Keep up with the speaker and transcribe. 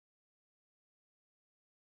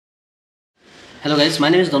Hello guys, my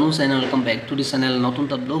name is DANUJ and welcome back to this channel. নতুন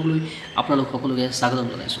এটা blog লৈ আপোনালোক সকলোকে স্বাগতম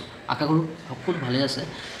জনাইছো। আশা কৰো সকলো ভালে আছে।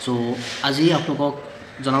 সো আজি আপোনালোকক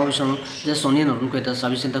জনাব বিচাৰো যে Sony নতুনকৈ এটা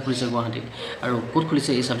সাৰ্ভিস চেণ্টাৰ খুলিছে গুৱাহাটীত আৰু ক'ত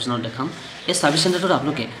খুলিছে এই সাৰ্ভিস চেণ্টাৰত দেখাম। এই সাৰ্ভিস চেণ্টাৰটোত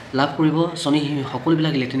আপোনালোকে লাভ কৰিব Sony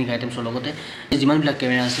সকলোবিলাক ইলেক্ট্ৰনিক আইটেমছৰ লগতে যিমানবিলাক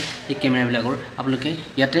কেমেৰা আছে এই কেমেৰাবিলাকৰ আপোনালোকে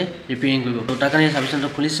ইয়াতে ৰিপেয়াৰিং কৰিব। তো তাৰ কাৰণে সাৰ্ভিস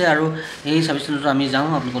চেণ্টাৰ খুলিছে আৰু এই সাৰ্ভিস চেণ্টাৰত আমি যাওঁ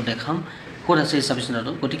আপোনালোকক দেখাম ক'ত আছে এই সাৰ্ভিস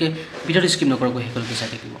চেণ্টাৰটো। গতিকে ভিডিঅ'টো স্কিপ নকৰাকৈ সকলোকে চাই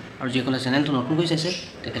থাকিব আৰু যিসকলে চেনেলটো নতুনকৈ চাইছে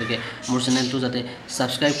তেখেতলোকে মোৰ চেনেলটো যাতে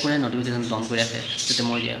ছাবস্ক্ৰাইব কৰে, নটিফিকেশ্যন অন কৰি ৰাখে যাতে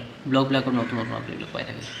মই দিয়া ব্লগবিলাকৰ নতুন নতুন আপডেটবিলাক পাই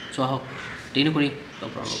থাকে। চ' আহক দেৰি নকৰি লগ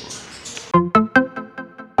পাম।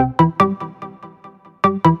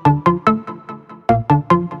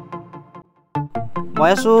 মই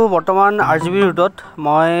আছোঁ বৰ্তমান RGB ৰোডত।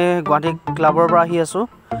 মই গুৱাহাটী ক্লাবৰ পৰা আহি আছোঁ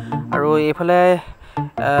আৰু এইফালে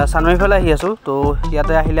চানমাৰী ফালে আহি আছোঁ। তো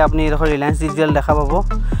ইয়াতে আহিলে আপুনি এডোখৰ ৰিলায়েন্স ডিজিটেল দেখা পাব।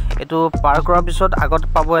 এইটো পাৰ কৰাৰ পিছত আগত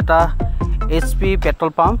পাব এটা HP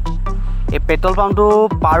পেট্ৰল পাম্প। এই পেট্ৰল পাম্পটো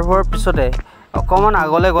পাৰ হোৱাৰ পিছতে অকণমান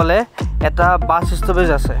আগলৈ গ'লে এটা বাছ ষ্টপেজ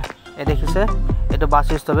আছে। এই দেখিছে এইটো বাছ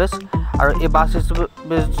ষ্টপেজ আৰু এই বাছ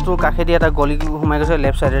ষ্টপেজটোৰ কাষেদি এটা গলি সোমাই গৈছে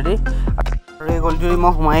লেফ্ট ছাইডেদি আৰু এই গলিটোত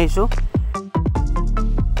মই সোমাই আহিছোঁ।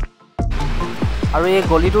 আৰু এই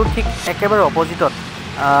গলিটোৰ ঠিক একেবাৰে অপজিটত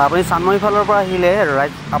আপুনি চানমাৰী ফালৰ পৰা আহিলে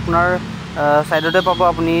ৰাইট আপোনাৰ ছাইডতে পাব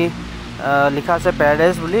আপুনি লিখা আছে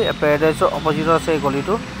পেৰাডাইজ বুলি। পেৰাডাইজৰ অপজিটত আছে এই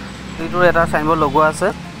গলিটোৰ এটা চাইনবোৰ্ড লগোৱা আছে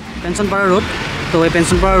পেঞ্চনপাৰা ৰোড। তো এই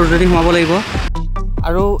পেঞ্চনপাৰা ৰোডেদি সোমাব লাগিব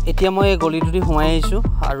আৰু এতিয়া মই এই গলিটোদি সোমাই আহিছোঁ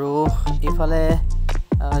আৰু এইফালে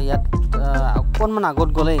ইয়াত অকণমান আগত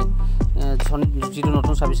গ'লেই যিটো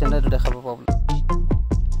নতুন সাৰ্ভিস চেণ্টাৰ এইটো দেখা পাব আপুনি।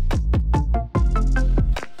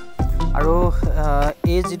 আৰু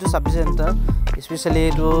এই যিটো সাৰ্ভিস চেণ্টাৰ স্পেচিয়েলি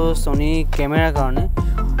এইটো Sony কেমেৰাৰ কাৰণে,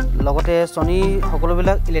 লগতে Sony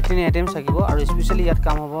সকলোবিলাক ইলেক্ট্ৰনিক আইটেমছ থাকিব আৰু স্পেচিয়েলি ইয়াত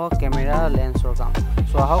কাম হ'ব কেমেৰা লেন্সৰ কাম।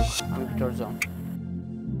 চ' আহক আমি ভিতৰত যাওঁ।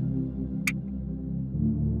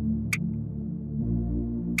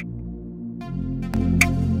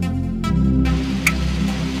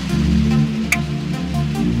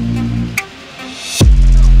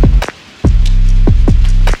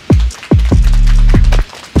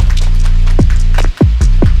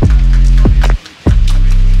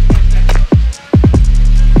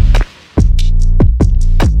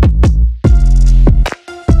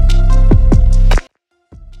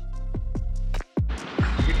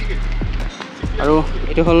 আৰু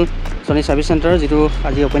এইটো হ'ল Sony সাৰ্ভিস চেণ্টাৰ যিটো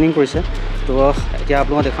আজি অপেনিং কৰিছে। তো এতিয়া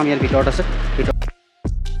আপোনালোকক দেখাম ইয়াৰ ভিতৰত আছে।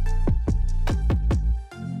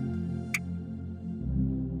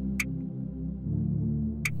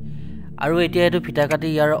 আৰু এতিয়া এইটো ফিটা কাটি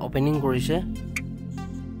ইয়াৰ অপেনিং কৰিছে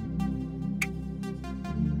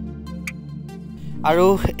আৰু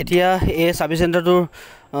এতিয়া এই সাৰ্ভিস চেণ্টাৰটোৰ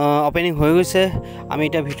অপেনিং হৈ গৈছে। আমি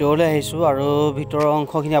এতিয়া ভিতৰলৈ আহিছোঁ আৰু ভিতৰৰ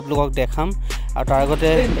অংশখিনি আপোনালোকক দেখাম। আৰু তাৰ আগতে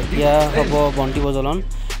এতিয়া হ'ব বন্তি প্ৰজ্বলন।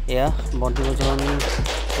 এয়া বন্তি প্ৰজ্বলন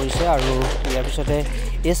কৰিছে আৰু ইয়াৰ পিছতে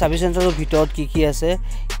এই সাৰ্ভিস চেণ্টাৰৰ ভিতৰত কি আছে,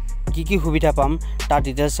 কি সুবিধা পাম তাৰ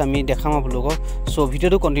ডিটেইলছ আমি দেখাম আপোনালোকক। চ'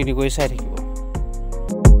 ভিডিঅ'টো কণ্টিনিউ কৰি চাই থাকিব।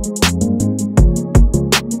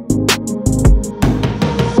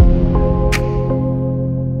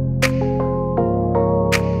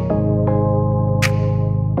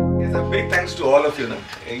 Thanks to all of you.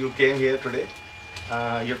 You came here today.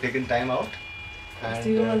 You've taken time out. Thanks to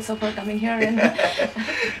you also for coming here.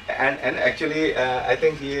 And actually, I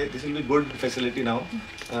think this will be good facility now.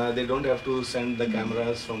 They don't have to send the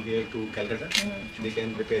cameras from here to Calcutta. They can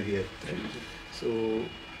prepare here. So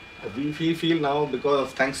we feel now because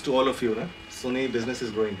thanks to all of you, Sony business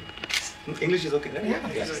is growing. English is okay, right?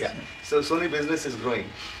 Yeah. So Sony business is growing,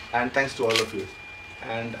 and thanks to all of you.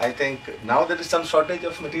 And I think now there is some shortage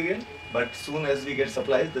of material, but soon as we get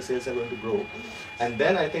supplies, the sales are going to grow. And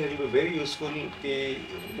then I think it will be very useful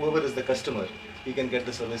whoever is the customer, he can get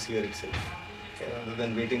the service here itself, rather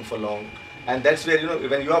than waiting for long. And that's where,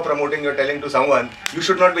 when you are promoting, you're telling to someone, you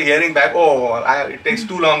should not be hearing back, it takes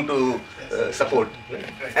too long to support.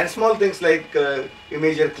 And small things like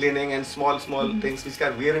imager cleaning and small things which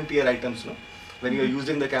are wear and tear items, when you're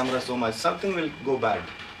using the camera so much, something will go bad.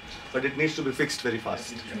 But it needs to be fixed very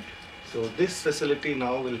fast. So this facility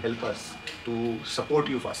now will help us to support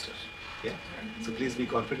you faster. Yeah. So please be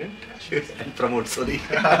confident and promote Sony.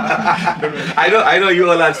 I know you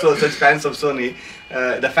all are such fans of Sony.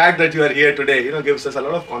 The fact that you are here today, gives us a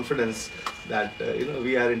lot of confidence that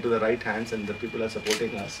we are into the right hands and the people are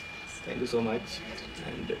supporting us. Thank you so much.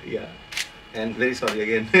 And and very sorry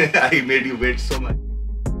again, I made you wait so much.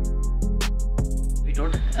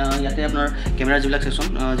 ভিতৰত ইয়াতে আপোনাৰ camera যিবিলাক সেকশ্যন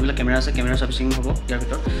যিবিলাক camera আছে camera সাৰ্ভিচিং হ'ব ইয়াৰ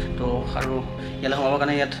ভিতৰত তো আৰু ইয়ালৈ সোমাবৰ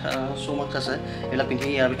কাৰণে ইয়াত শ্বু মাৰ্কছ আছে এইবিলাক পিন্ধি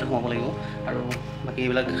ইয়াৰ ভিতৰত সোমাব লাগিব আৰু বাকী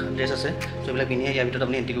এইবিলাক ড্ৰেছ আছে তো এইবিলাক পিন্ধি ইয়াৰ ভিতৰত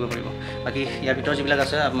আপুনি এণ্ট্ৰি কৰিব পাৰিব বাকী ইয়াৰ ভিতৰত যিবিলাক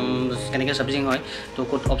আছে কেনেকৈ সাৰ্ভিচিং হয় তো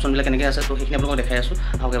ক'ত অপশ্যনবিলাক কেনেকৈ আছে তো সেইখিনি আপোনালোকক দেখাই আছোঁ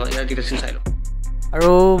আহক এবাৰ ইয়াৰ ডিটেইলছ চাই লওঁ আৰু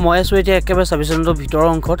মই আছোঁ এতিয়া একেবাৰে সাৰ্ভিচ চেণ্টাৰৰ ভিতৰৰ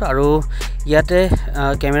অংশত আৰু ইয়াতে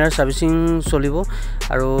কেমেৰাৰ সাৰ্ভিচিং চলিব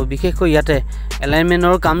আৰু বিশেষকৈ ইয়াতে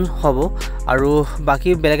এলাইনমেণ্টৰ কাম হ'ব আৰু বাকী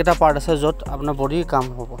বেলেগ এটা পাৰ্ট আছে য'ত আপোনাৰ বডিৰ কাম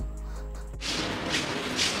হ'ব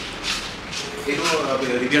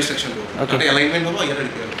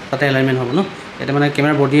তাতে এলাইনমেণ্ট হ'ব ন ইয়াতে মানে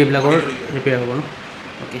কেমেৰা বডি এইবিলাকৰ ৰিপেয়াৰ হ'ব ন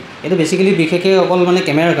অ'কে এইটো বেচিকেলি বিশেষকৈ অকল মানে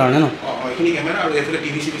কেমেৰাৰ কাৰণে ন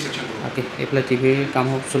অ'কে এইফালে টিভিৰ কাম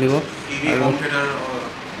চলিব আৰু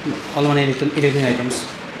অল মানে ইলেক্ট্ৰনিক আইটেমছ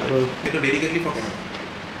আৰু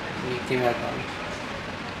কেমেৰাৰ কাৰণে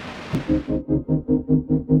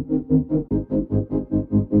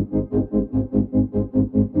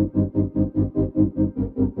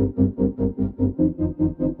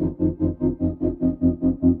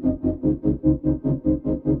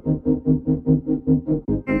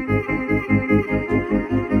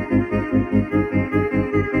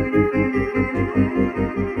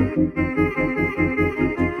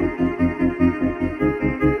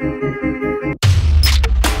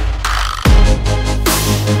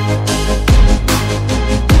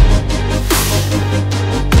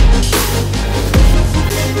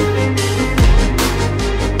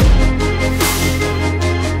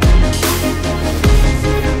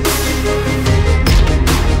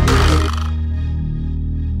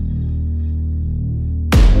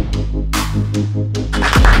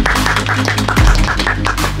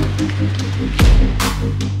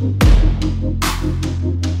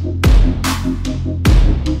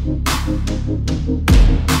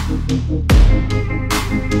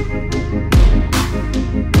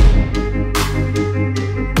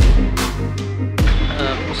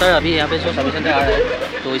सर अभी यहाँ पे जो सर्विस सेंटर आ रहा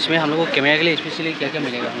है तो इसमें हम लोग को कैमरा के लिए स्पेशली क्या क्या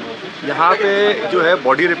मिलेगा हम लोगों को यहाँ पे जो है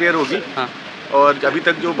बॉडी रिपेयर होगी हाँ और अभी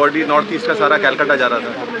तक जो बॉडी नॉर्थ ईस्ट का सारा कैलकाटा जा रहा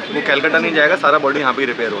था वो कैलकाटा नहीं जाएगा सारा बॉडी यहाँ पे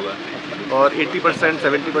रिपेयर होगा और 80%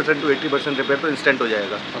 70% टू 80% रिपेयर तो इंस्टेंट हो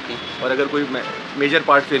जाएगा ओके और अगर कोई मेजर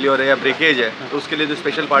पार्ट फेलियर है या ब्रेकेज है तो उसके लिए जो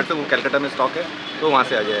स्पेशल पार्ट है वो कैलकाटा में स्टॉक है तो वहाँ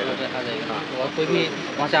से आ जाएगा और कोई भी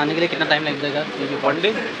वहाँ से आने के लिए कितना टाइम लग जाएगा वन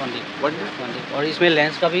डे और इसमें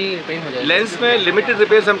लेंस का भी रिपेयरिंग हो जाएगा लेंस में लिमिटेड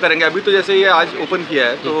रिपेयर्स हम करेंगे अभी तो जैसे ये आज ओपन किया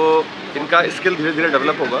है तो इनका स्किल धीरे धीरे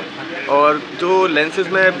डेवलप होगा और जो लेंसेज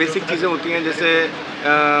में बेसिक चीज़ें होती हैं जैसे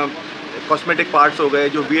कॉस्मेटिक पार्ट्स हो गए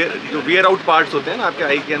जो वियर आउट पार्ट्स होते हैं ना आपके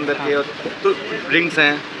आई के अंदर के और तो रिंग्स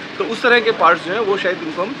हैं तो उस तरह के पार्ट्स जो हैं वो शायद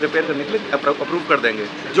इनको हम रिपेयर करने के लिए अप्रूव कर देंगे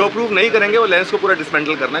जो अप्रूव नहीं करेंगे वो लेंस को पूरा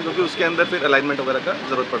डिसमेंटल करना है क्योंकि उसके अंदर फिर अलाइनमेंट वगैरह का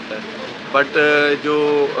ज़रूरत पड़ता है बट जो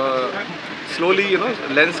स्लोली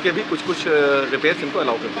लेंस के भी कुछ रिपेयर्स इनको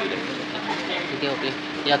अलाउ कर दिए जाएंगे ठीक है ओके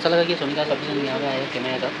ये अच्छा लगा कि सोनी का सर्विस यहाँ पे आया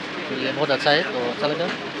कैमरा का तो ये बहुत अच्छा है तो अच्छा लगा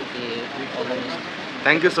कि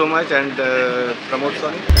thank you so much and promote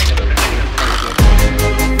Soni